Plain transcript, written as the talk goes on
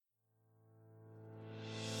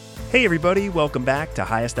Hey everybody, welcome back to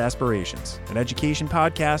Highest Aspirations, an education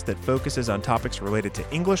podcast that focuses on topics related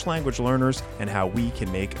to English language learners and how we can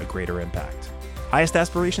make a greater impact. Highest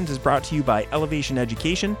Aspirations is brought to you by Elevation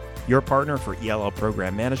Education, your partner for ELL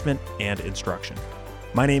program management and instruction.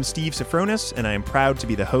 My name's Steve Sofronis, and I am proud to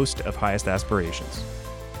be the host of Highest Aspirations.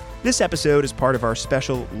 This episode is part of our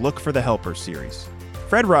special Look for the Helpers series.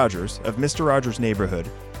 Fred Rogers of Mr. Rogers' Neighborhood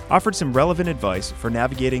offered some relevant advice for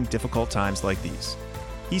navigating difficult times like these.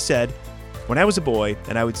 He said, "When I was a boy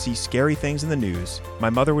and I would see scary things in the news, my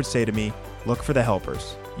mother would say to me, 'Look for the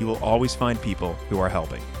helpers. You will always find people who are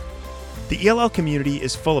helping.'" The ELL community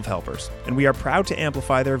is full of helpers, and we are proud to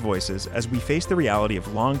amplify their voices as we face the reality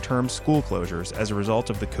of long-term school closures as a result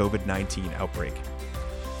of the COVID-19 outbreak.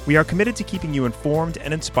 We are committed to keeping you informed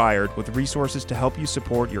and inspired with resources to help you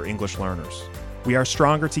support your English learners. We are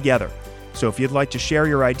stronger together, so if you'd like to share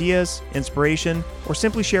your ideas, inspiration, or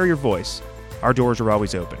simply share your voice, our doors are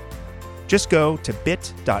always open. Just go to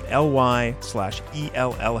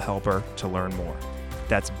bit.ly/ELLhelper to learn more.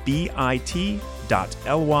 That's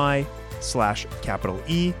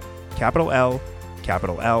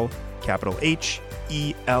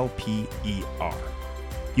bit.ly/ELLHELPER.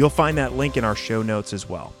 You'll find that link in our show notes as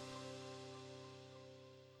well.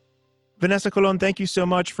 Vanessa Colon, thank you so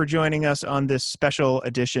much for joining us on this special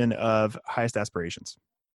edition of Highest Aspirations.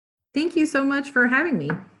 Thank you so much for having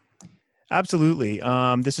me. Absolutely.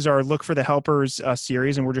 This is our Look for the Helpers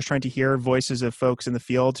series, and we're just trying to hear voices of folks in the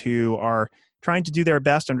field who are trying to do their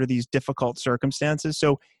best under these difficult circumstances.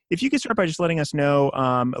 So if you could start by just letting us know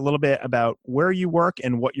a little bit about where you work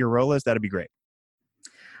and what your role is, that'd be great.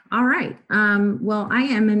 All right. Well, I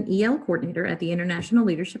am an EL coordinator at the International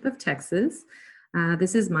Leadership of Texas.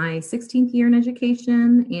 This is my 16th year in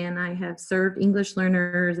education, and I have served English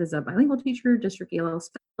learners as a bilingual teacher, district ELL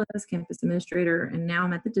specialist, campus administrator, and now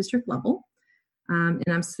I'm at the district level. And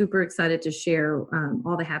I'm super excited to share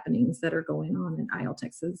all the happenings that are going on at IL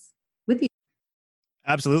Texas with you.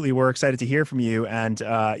 Absolutely. We're excited to hear from you. And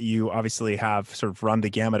you obviously have sort of run the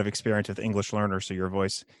gamut of experience with English learners, so your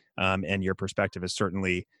voice and your perspective is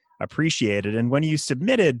certainly appreciated. And when you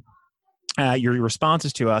submitted your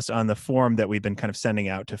responses to us on the form that we've been kind of sending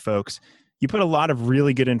out to folks, you put a lot of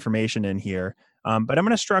really good information in here. But I'm going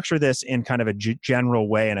to structure this in kind of a general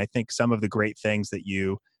way. And I think some of the great things that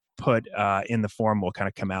you put in the form will kind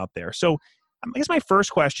of come out there. So I guess my first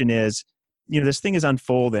question is, this thing is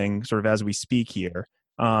unfolding sort of as we speak here.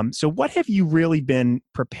 So what have you really been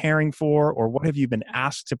preparing for, or what have you been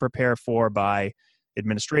asked to prepare for by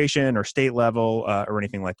administration or state level or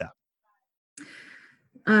anything like that?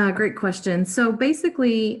 Great question. So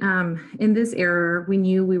basically, in this era, we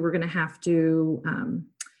knew we were going to have to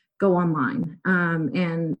go online.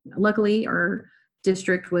 And luckily, our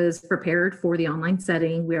district was prepared for the online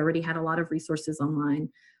setting. We already had a lot of resources online,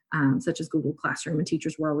 such as Google Classroom, and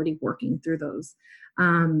teachers were already working through those.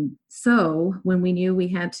 So when we knew we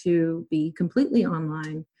had to be completely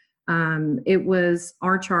online, it was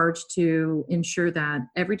our charge to ensure that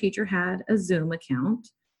every teacher had a Zoom account.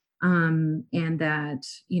 And that,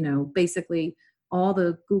 basically all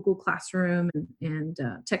the Google Classroom and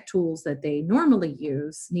tech tools that they normally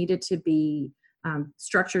use needed to be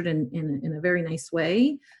structured in a very nice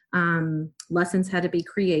way. Lessons had to be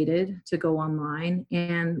created to go online.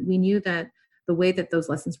 And we knew that the way that those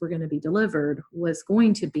lessons were going to be delivered was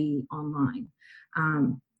going to be online.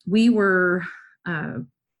 We were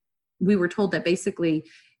told that basically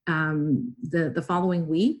the following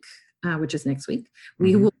week, which is next week,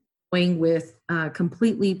 we will going with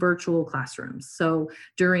completely virtual classrooms. So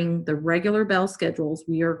during the regular bell schedules,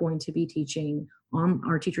 we are going to be teaching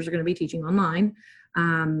our teachers are going to be teaching online.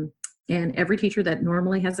 And every teacher that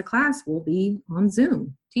normally has a class will be on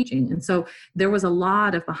Zoom teaching. And so there was a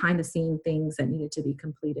lot of behind the scene things that needed to be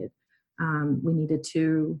completed. We needed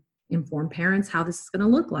to inform parents how this is going to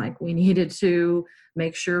look like. We needed to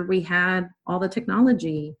make sure we had all the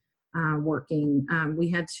technology working. We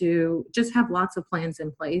had to just have lots of plans in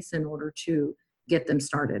place in order to get them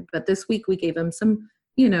started. But this week we gave them some,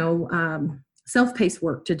 self-paced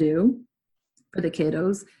work to do for the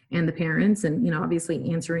kiddos and the parents, and,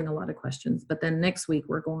 obviously answering a lot of questions. But then next week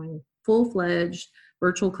we're going full-fledged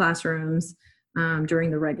virtual classrooms during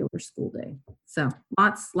the regular school day. So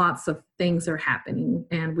lots of things are happening,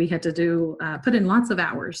 and we had to put in lots of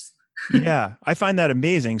hours. Yeah, I find that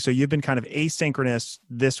amazing. So you've been kind of asynchronous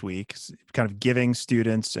this week, kind of giving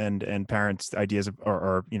students and parents ideas of,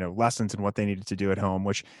 or lessons and what they needed to do at home,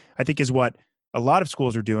 which I think is what a lot of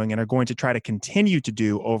schools are doing and are going to try to continue to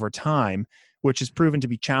do over time, which has proven to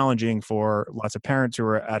be challenging for lots of parents who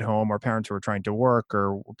are at home, or parents who are trying to work,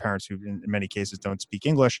 or parents who in many cases don't speak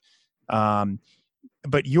English.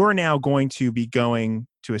 but you're now going to be going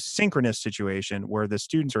to a synchronous situation where the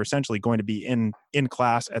students are essentially going to be in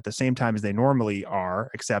class at the same time as they normally are,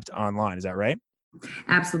 except online. Is that right?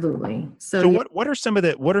 Absolutely. So So yeah, what are some of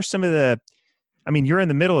the I mean, you're in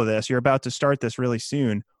the middle of this, you're about to start this really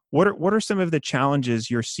soon. What are some of the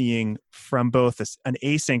challenges you're seeing from both an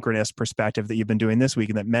asynchronous perspective that you've been doing this week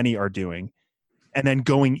and that many are doing, and then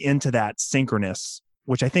going into that synchronous,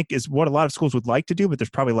 which I think is what a lot of schools would like to do, but there's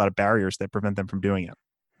probably a lot of barriers that prevent them from doing it.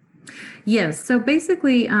 yes. So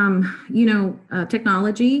basically,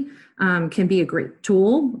 technology can be a great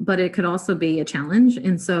tool, but it could also be a challenge.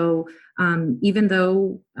 And so, even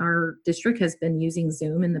though our district has been using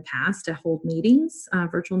Zoom in the past to hold meetings,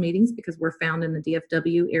 virtual meetings, because we're found in the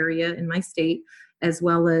DFW area in my state, as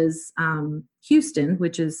well as Houston,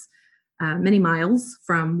 which is many miles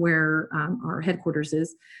from where our headquarters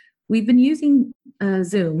is. We've been using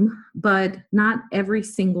Zoom, but not every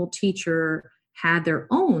single teacher had their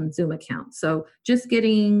own Zoom account. So just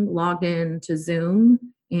getting logged in to Zoom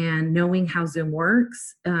and knowing how Zoom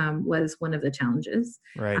works was one of the challenges.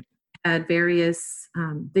 Right. I had various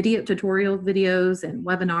video tutorial videos and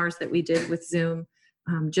webinars that we did with Zoom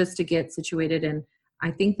just to get situated. And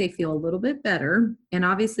I think they feel a little bit better. And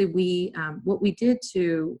obviously what we did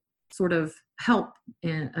to sort of help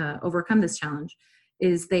and overcome this challenge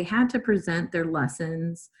is they had to present their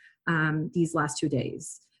lessons these last 2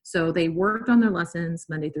 days. So they worked on their lessons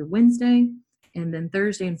Monday through Wednesday, and then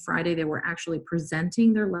Thursday and Friday, they were actually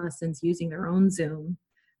presenting their lessons using their own Zoom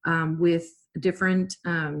with different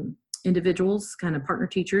individuals, kind of partner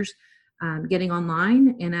teachers, getting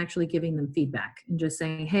online and actually giving them feedback and just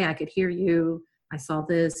saying, hey, I could hear you. I saw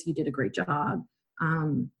this. You did a great job.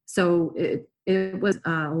 So it was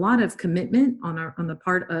a lot of commitment on the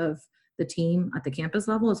part of the team at the campus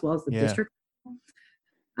level as well as the district.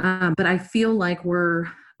 But I feel like we're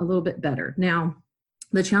a little bit better. Now,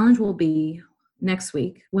 the challenge will be next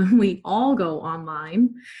week when we all go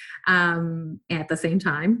online at the same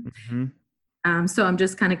time. Mm-hmm. So I'm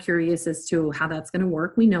just kind of curious as to how that's going to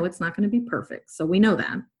work. We know it's not going to be perfect, so we know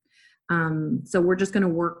that. So we're just going to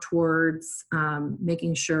work towards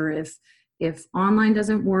making sure if online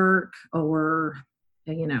doesn't work or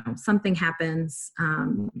something happens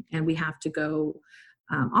and we have to go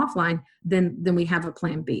offline, then we have a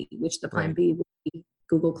plan B, which the plan B will be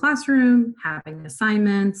Google Classroom, having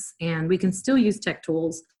assignments, and we can still use tech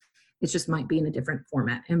tools. It just might be in a different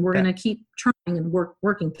format. And we're going to keep trying and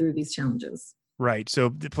working through these challenges. Right. So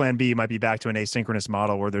the plan B might be back to an asynchronous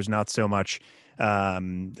model where there's not so much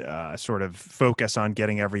sort of focus on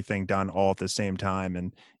getting everything done all at the same time.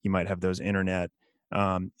 And you might have those internet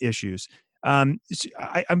issues. I'm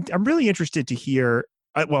really interested to hear.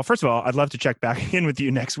 Well, first of all, I'd love to check back in with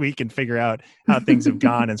you next week and figure out how things have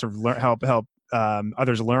gone and sort of help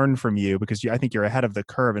others learn from you, because I think you're ahead of the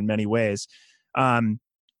curve in many ways.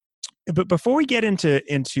 But before we get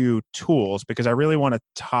into tools, because I really want to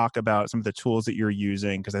talk about some of the tools that you're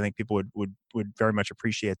using, because I think people would very much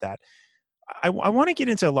appreciate that. I want to get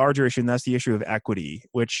into a larger issue, and that's the issue of equity,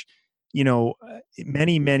 which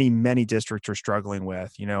many districts are struggling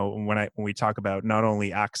with. When we talk about not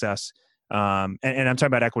only access. And I'm talking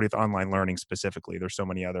about equity with online learning specifically. There's so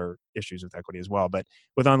many other issues with equity as well. But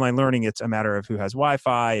with online learning, it's a matter of who has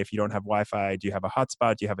Wi-Fi. If you don't have Wi-Fi, do you have a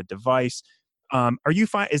hotspot? Do you have a device? Are you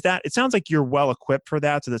fine? It sounds like you're well equipped for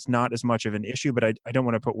that, so that's not as much of an issue, but I don't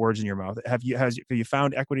want to put words in your mouth. Have you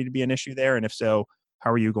found equity to be an issue there? And if so,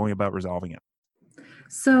 how are you going about resolving it?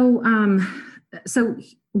 So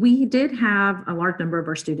we did have a large number of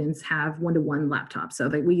our students have one-to-one laptops, so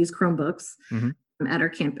that we use Chromebooks. Mm-hmm. At our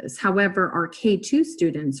campus. However, our K-2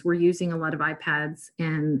 students were using a lot of iPads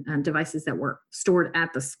and devices that were stored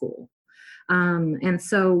at the school. And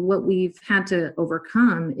so what we've had to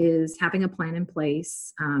overcome is having a plan in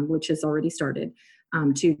place, which has already started,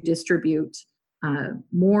 to distribute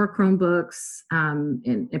more Chromebooks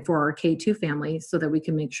and for our K-2 families so that we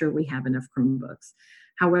can make sure we have enough Chromebooks.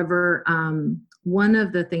 However, one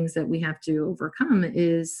of the things that we have to overcome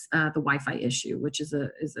is the Wi-Fi issue, which is a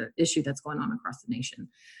issue that's going on across the nation.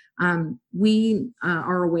 We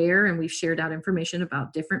are aware, and we've shared out information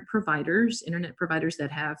about different providers, internet providers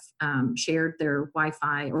that have shared their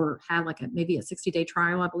Wi-Fi or have maybe a 60-day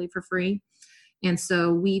trial, I believe, for free. And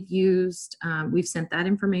so we've sent that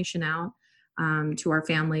information out to our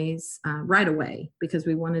families right away, because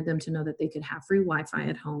we wanted them to know that they could have free Wi-Fi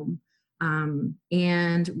at home.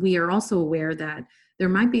 And we are also aware that there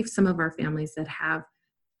might be some of our families that have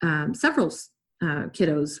several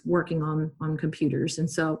kiddos working on computers. And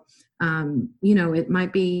so, it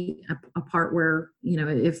might be a part where,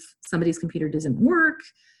 if somebody's computer doesn't work,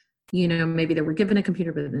 maybe they were given a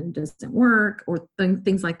computer, but then it doesn't work, or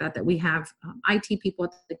things like that, that we have IT people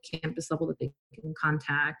at the campus level that they can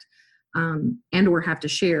contact, and or have to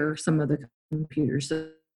share some of the computers.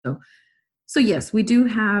 So yes, we do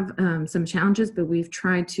have some challenges, but we've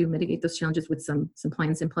tried to mitigate those challenges with some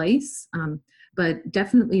plans in place. But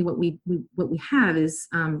definitely what we have is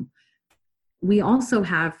we also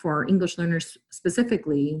have, for our English learners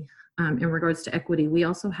specifically, in regards to equity, we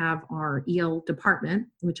also have our EL department,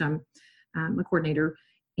 which I'm a coordinator.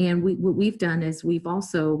 And what we've done is we've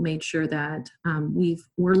also made sure that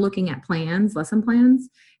we're looking at lesson plans,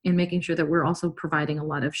 and making sure that we're also providing a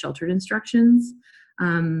lot of sheltered instructions,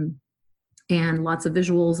 and lots of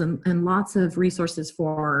visuals, and lots of resources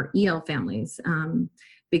for EL families,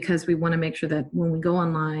 because we want to make sure that when we go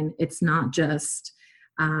online, it's not just,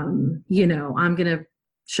 I'm going to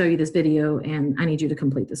show you this video and I need you to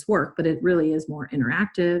complete this work, but it really is more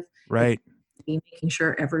interactive. Right. Making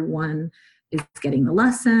sure everyone is getting the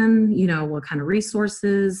lesson, what kind of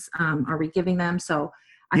resources are we giving them? So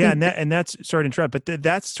I think and that's, sorry to interrupt, but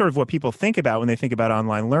that's sort of what people think about when they think about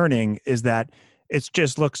online learning, is that it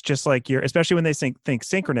just looks just like especially when they think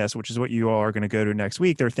synchronous, which is what you all are going to go to next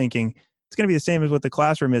week. They're thinking it's going to be the same as what the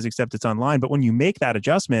classroom is, except it's online. But when you make that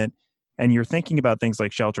adjustment and you're thinking about things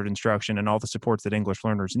like sheltered instruction and all the supports that English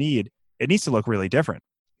learners need, it needs to look really different.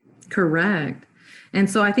 Correct. And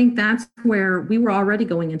so I think that's where we were already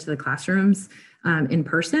going into the classrooms in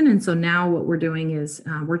person. And so now what we're doing is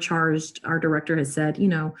we're charged, our director has said,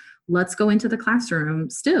 let's go into the classroom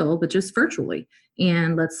still, but just virtually,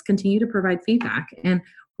 and let's continue to provide feedback. And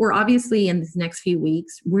we're obviously, in these next few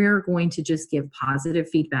weeks, we're going to just give positive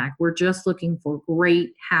feedback. We're just looking for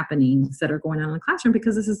great happenings that are going on in the classroom,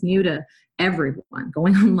 because this is new to everyone.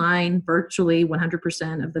 Going online virtually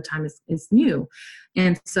 100% of the time is new.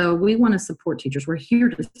 And so we want to support teachers. We're here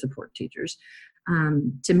to support teachers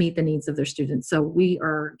to meet the needs of their students. So we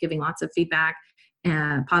are giving lots of feedback,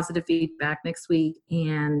 positive feedback next week.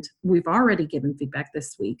 And we've already given feedback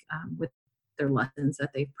this week with their lessons that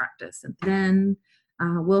they've practiced. And then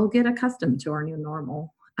we'll get accustomed to our new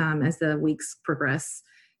normal as the weeks progress.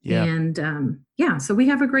 Yeah. And so we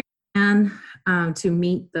have a great plan to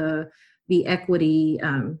meet the equity,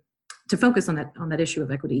 to focus on that issue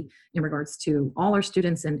of equity in regards to all our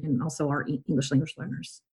students and also our English language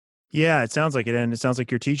learners. Yeah, it sounds like it. And it sounds like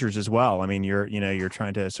your teachers as well. I mean, you're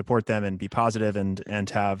trying to support them and be positive and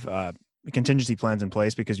have contingency plans in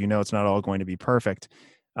place, because it's not all going to be perfect.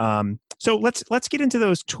 So let's get into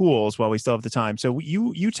those tools while we still have the time. So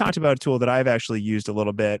you talked about a tool that I've actually used a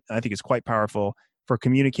little bit. I think it's quite powerful for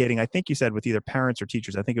communicating. I think you said with either parents or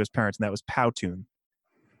teachers. I think it was parents, and that was Powtoon.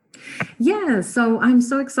 Yeah, so I'm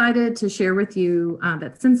so excited to share with you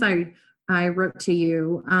that since I wrote to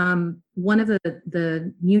you, one of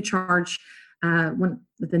the new one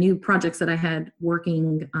of the new projects that I had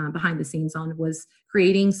working behind the scenes on was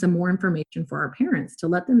creating some more information for our parents, to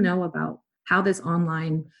let them know about how this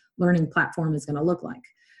online learning platform is going to look like.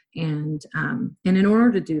 And in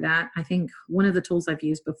order to do that, I think one of the tools I've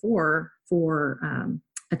used before for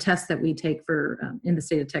a test that we take for in the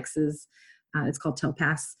state of Texas, it's called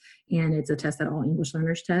TELPAS, and it's a test that all English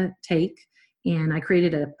learners take. And I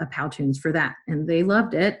created a Powtoons for that, and they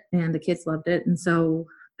loved it, and the kids loved it. And so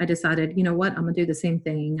I decided, I'm going to do the same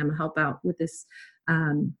thing. I'm going to help out with this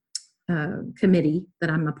committee that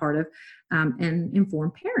I'm a part of, and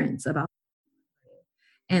inform parents about.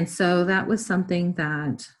 And so that was something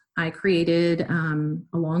that I created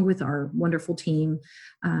along with our wonderful team.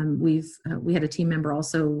 We had a team member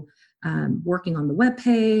also working on the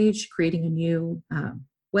webpage, creating a new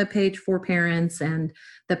webpage for parents. And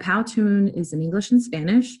the Powtoon is in English and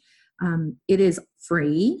Spanish. It is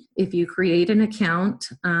free. If you create an account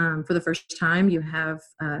for the first time, you have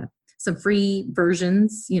some free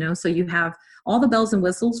versions, so you have all the bells and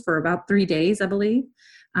whistles for about 3 days, I believe.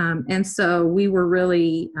 And so we were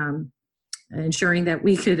really ensuring that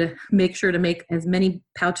we could make sure to make as many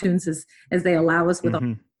Powtoons as they allow us with all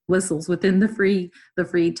the whistles within the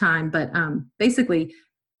free time. But basically,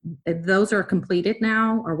 those are completed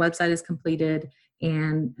now. Our website is completed,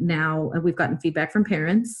 and now we've gotten feedback from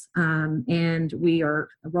parents, and we are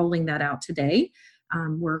rolling that out today.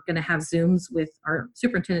 We're going to have Zooms with our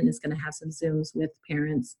superintendent is going to have some Zooms with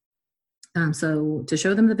parents. So to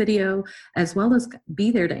show them the video, as well as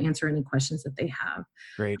be there to answer any questions that they have.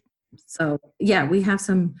 Great. So yeah, we have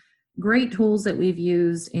some great tools that we've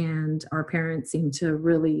used, and our parents seem to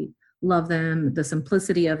really love them. The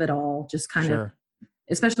simplicity of it all just kind of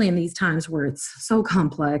especially in these times where it's so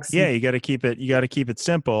complex. Yeah, you got to keep it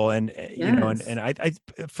simple. And, you know, and I,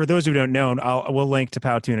 for those who don't know, we'll link to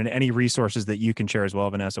Powtoon and any resources that you can share as well,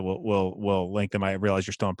 Vanessa, we'll link them. I realize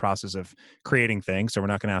you're still in process of creating things, so we're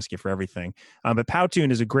not going to ask you for everything. But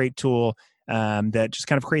Powtoon is a great tool that just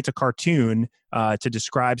kind of creates a cartoon to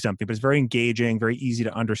describe something, but it's very engaging, very easy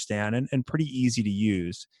to understand, and pretty easy to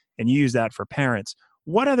use. And you use that for parents.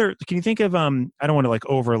 What other, can you think of, I don't want to like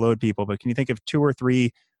overload people, but can you think of 2 or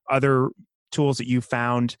 3 other tools that you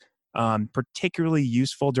found particularly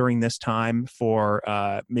useful during this time for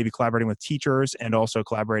maybe collaborating with teachers and also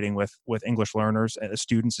collaborating with English learners,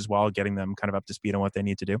 students as well, getting them kind of up to speed on what they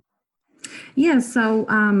need to do? Yeah, so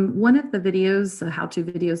one of the videos, how-to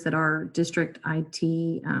videos that our district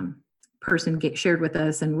IT person shared with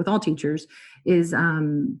us and with all teachers is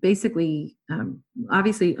basically,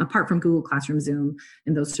 obviously, apart from Google Classroom, Zoom,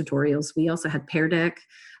 and those tutorials, we also had Pear Deck.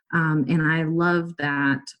 And I love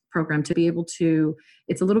that program to be able to,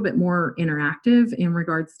 it's a little bit more interactive in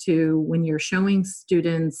regards to when you're showing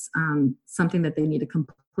students something that they need to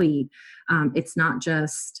complete. It's not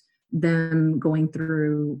just them going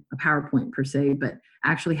through a PowerPoint per se, but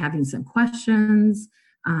actually having some questions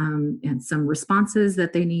and some responses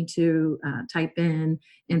that they need to type in.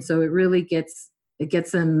 And so it really gets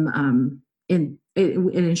them it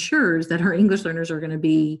ensures that our English learners are going to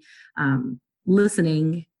be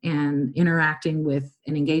listening and interacting with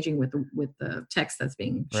and engaging with the text that's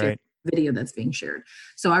being shared, right. Video that's being shared.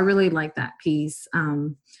 So I really like that piece.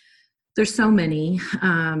 There's so many,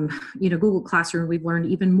 Google Classroom, we've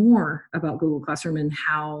learned even more about Google Classroom and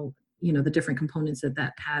how, the different components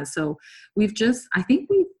that has. So this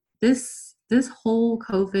whole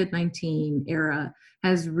COVID-19 era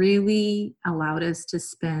has really allowed us to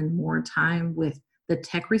spend more time with the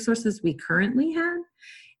tech resources we currently have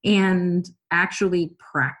and actually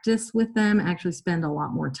practice with them, actually spend a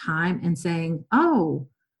lot more time and saying, oh,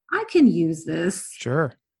 I can use this.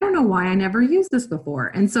 Sure. I don't know why I never used this before.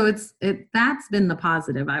 And so that's been the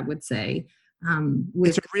positive, I would say.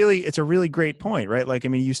 It's a really great point, right? Like, I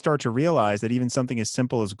mean, you start to realize that even something as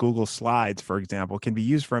simple as Google Slides, for example, can be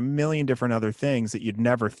used for a million different other things that you'd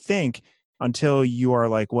never think until you are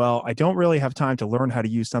like, well, I don't really have time to learn how to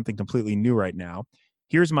use something completely new right now.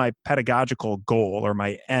 Here's my pedagogical goal or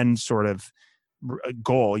my end sort of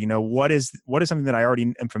goal. What is something that I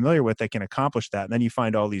already am familiar with that can accomplish that? And then you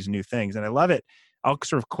find all these new things. And I love it. I'll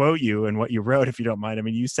sort of quote you and what you wrote, if you don't mind. I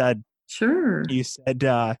mean, you said, sure. You said,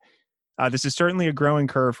 this is certainly a growing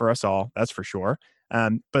curve for us all, that's for sure.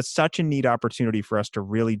 But such a neat opportunity for us to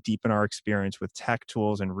really deepen our experience with tech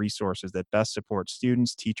tools and resources that best support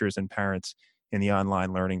students, teachers, and parents in the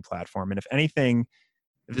online learning platform. And if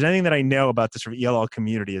there's anything that I know about this sort of ELL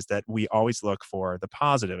community is that we always look for the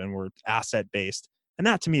positive and we're asset-based. And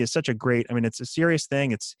that to me is such a great, I mean, it's a serious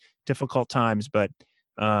thing. It's difficult times, but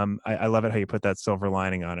I love it how you put that silver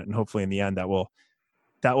lining on it. And hopefully in the end that will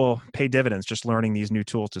pay dividends, just learning these new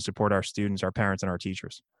tools to support our students, our parents, and our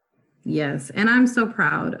teachers. Yes. And I'm so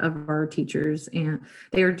proud of our teachers, and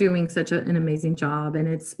they are doing such an amazing job.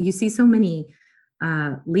 And you see so many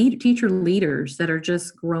teacher leaders that are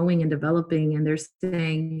just growing and developing, and they're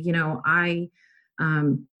saying,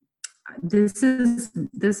 this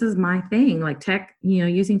is my thing, like tech,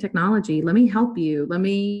 using technology. Let me help you. Let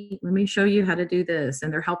me show you how to do this.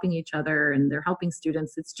 And they're helping each other and they're helping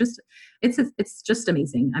students. It's just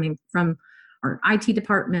amazing. I mean, from our IT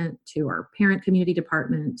department to our parent community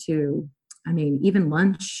department to, even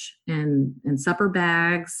lunch and supper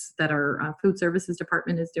bags that our food services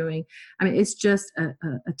department is doing. I mean, it's just a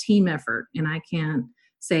team effort. And I can't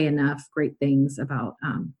say enough great things about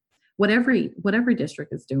what every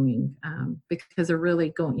district is doing because they're really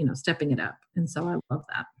going, stepping it up. And so I love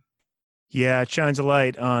that. Yeah, it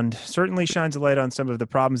certainly shines a light on some of the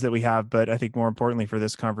problems that we have. But I think more importantly for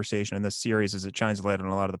this conversation and this series is it shines a light on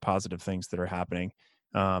a lot of the positive things that are happening.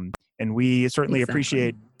 And we certainly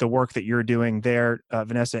appreciate the work that you're doing there,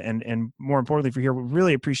 Vanessa. And more importantly for here, we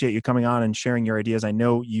really appreciate you coming on and sharing your ideas. I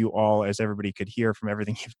know you all, as everybody could hear from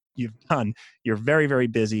everything you've done, you're very, very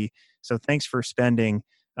busy. So thanks for spending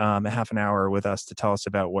a half an hour with us to tell us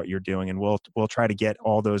about what you're doing. And we'll try to get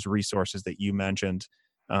all those resources that you mentioned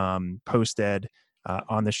posted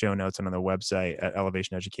on the show notes and on the website at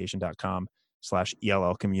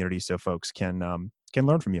elevationeducation.com/ELL community so folks can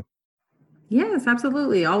learn from you. Yes,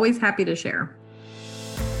 absolutely. Always happy to share.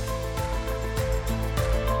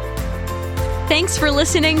 Thanks for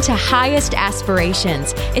listening to Highest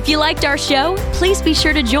Aspirations. If you liked our show, please be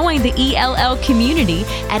sure to join the ELL community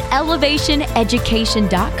at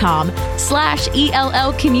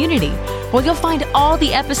elevationeducation.com/ELL community. Well, you'll find all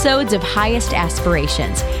the episodes of Highest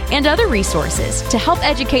Aspirations and other resources to help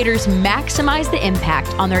educators maximize the impact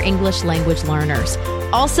on their English language learners.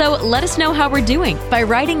 Also, let us know how we're doing by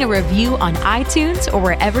writing a review on iTunes or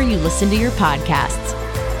wherever you listen to your podcasts.